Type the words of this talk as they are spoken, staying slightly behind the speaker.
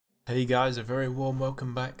Hey guys, a very warm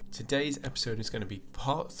welcome back. Today's episode is going to be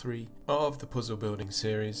part 3 of the puzzle building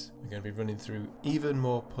series. We're going to be running through even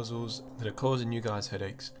more puzzles that are causing you guys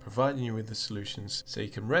headaches, providing you with the solutions so you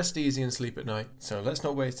can rest easy and sleep at night. So let's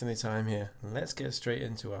not waste any time here. Let's get straight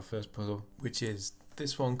into our first puzzle, which is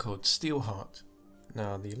this one called Steel Heart.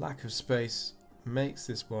 Now, the lack of space makes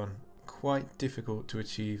this one quite difficult to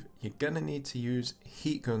achieve. You're going to need to use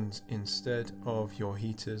heat guns instead of your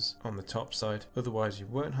heaters on the top side, otherwise you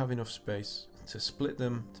won't have enough space to split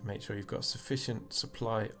them to make sure you've got sufficient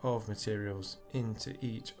supply of materials into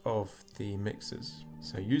each of the mixers.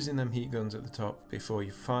 So using them heat guns at the top before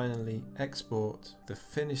you finally export the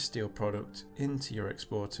finished steel product into your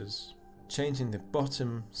exporters, changing the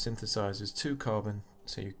bottom synthesizers to carbon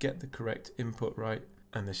so you get the correct input right,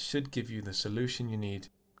 and this should give you the solution you need.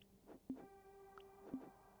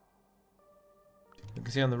 You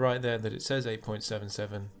can see on the right there that it says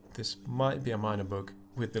 8.77. This might be a minor bug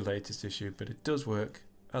with the latest issue, but it does work,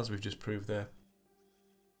 as we've just proved there.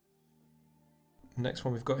 Next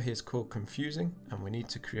one we've got here is called Confusing, and we need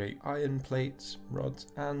to create iron plates, rods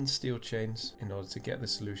and steel chains in order to get the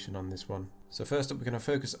solution on this one. So first up, we're going to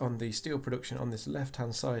focus on the steel production on this left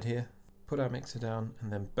hand side here. Put our mixer down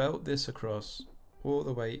and then belt this across all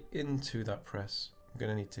the way into that press. We're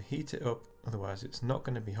going to need to heat it up, otherwise it's not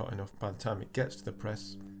going to be hot enough by the time it gets to the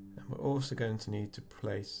press. And we're also going to need to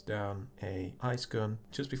place down a ice gun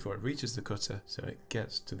just before it reaches the cutter so it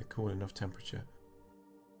gets to the cool enough temperature.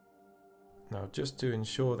 Now, just to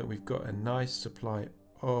ensure that we've got a nice supply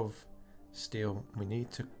of steel, we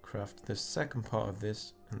need to craft the second part of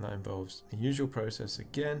this, and that involves the usual process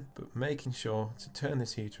again, but making sure to turn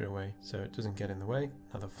this heater away so it doesn't get in the way.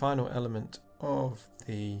 Now, the final element of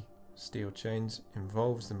the steel chains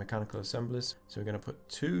involves the mechanical assemblers, so we're going to put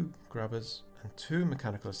 2 grabbers and 2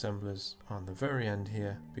 mechanical assemblers on the very end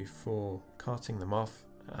here before carting them off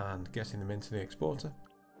and getting them into the exporter.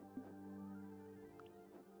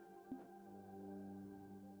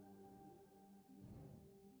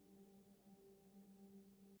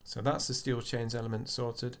 So that's the steel chains element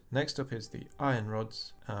sorted. Next up is the iron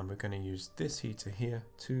rods, and we're going to use this heater here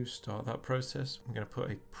to start that process. We're going to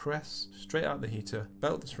put a press straight out the heater,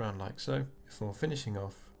 belt this round like so, before finishing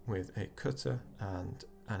off with a cutter and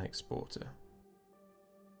an exporter.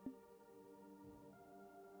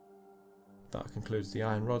 That concludes the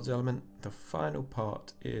iron rods element. The final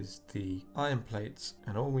part is the iron plates,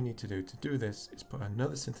 and all we need to do this is put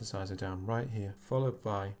another synthesizer down right here, followed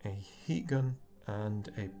by a heat gun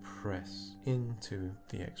and a press into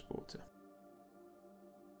the exporter.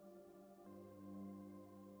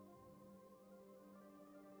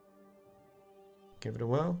 Give it a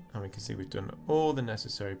whirl and we can see we've done all the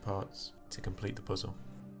necessary parts to complete the puzzle.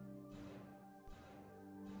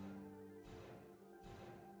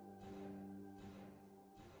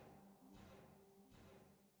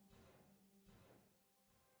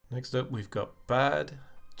 Next up, we've got bad,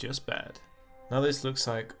 just bad. Now this looks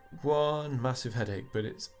like one massive headache, but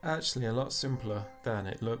it's actually a lot simpler than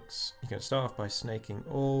it looks. You can start off by snaking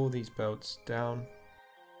all these belts down.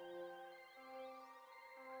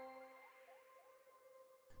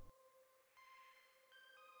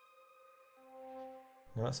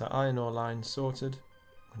 Now that's our iron ore line sorted.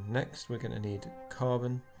 Next we're going to need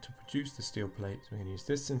carbon to produce the steel plate. So we're going to use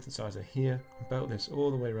this synthesizer here and belt this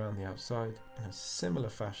all the way around the outside in a similar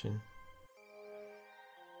fashion.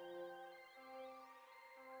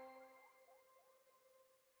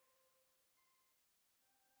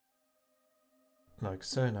 Like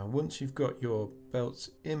so. Now once you've got your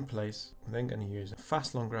belts in place, we're then going to use a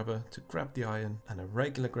fast long grabber to grab the iron and a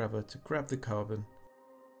regular grabber to grab the carbon.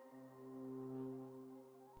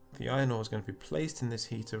 The iron ore is going to be placed in this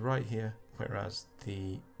heater right here, whereas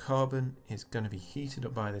the carbon is going to be heated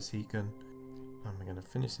up by this heat gun. And we're going to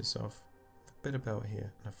finish this off with a bit of belt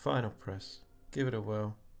here and a final press. Give it a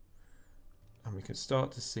whirl. And we can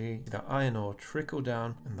start to see that iron ore trickle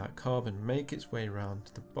down and that carbon make its way around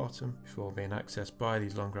to the bottom before being accessed by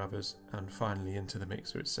these long grabbers and finally into the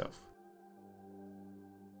mixer itself.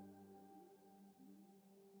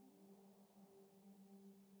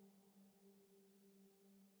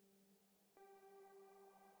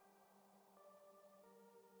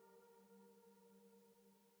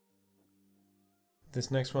 This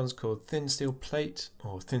next one's called Thin Steel Plate,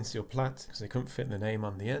 or Thin Steel Plat, because they couldn't fit the name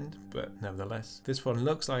on the end, but nevertheless. This one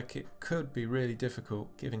looks like it could be really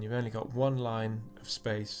difficult, given you've only got one line of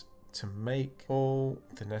space to make all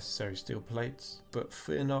the necessary steel plates, but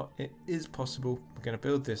fear not, it is possible. We're going to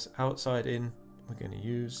build this outside in. We're going to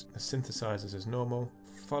use the synthesizers as normal,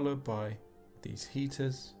 followed by these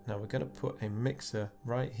heaters. Now we're going to put a mixer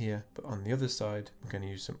right here, but on the other side, we're going to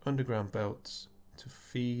use some underground belts to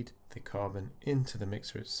feed the carbon into the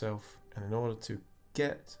mixer itself. And in order to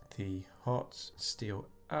get the hot steel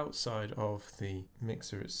outside of the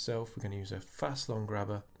mixer itself, we're going to use a fast long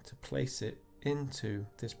grabber to place it into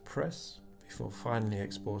this press before finally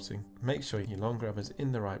exporting. Make sure your long grabber's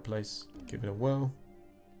in the right place, give it a whirl,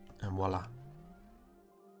 and voila.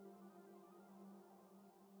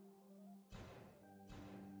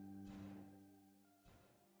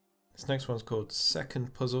 This next one's called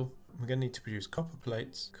second puzzle. We're going to need to produce copper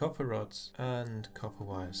plates, copper rods, and copper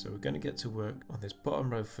wires. So we're going to get to work on this bottom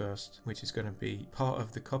row first, which is going to be part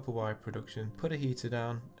of the copper wire production. Put a heater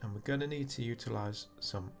down, and we're going to need to utilize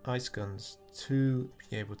some ice guns to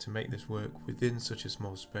be able to make this work within such a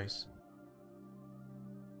small space.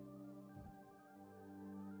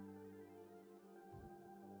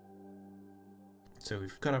 So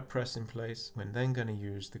we've got our press in place. We're then going to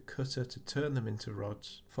use the cutter to turn them into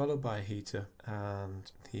rods, followed by a heater and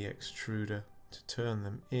the extruder to turn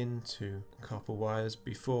them into copper wires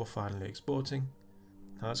before finally exporting.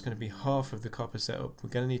 Now that's going to be half of the copper setup.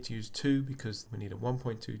 We're going to need to use 2 because we need a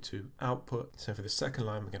 1.22 output. So for the second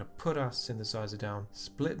line, we're going to put our synthesizer down,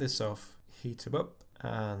 split this off, heat them up,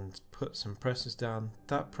 and put some presses down.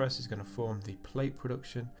 That press is going to form the plate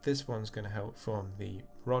production. This one's going to help form the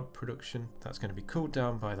rod production. That's going to be cooled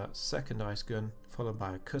down by that second ice gun, followed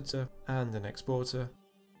by a cutter and an exporter.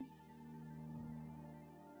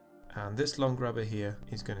 And this long grabber here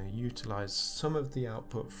is going to utilize some of the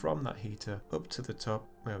output from that heater up to the top,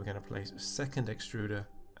 where we're going to place a second extruder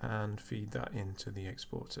and feed that into the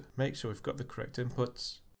exporter. Make sure we've got the correct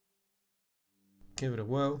inputs. Give it a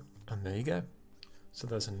whirl, and there you go. So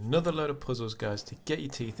there's another load of puzzles, guys, to get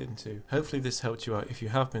your teeth into. Hopefully this helped you out if you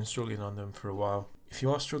have been struggling on them for a while. If you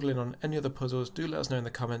are struggling on any other puzzles, do let us know in the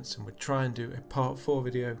comments and we'll try and do a part 4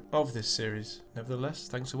 video of this series. Nevertheless,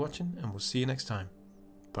 thanks for watching and we'll see you next time.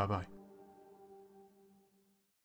 Bye bye.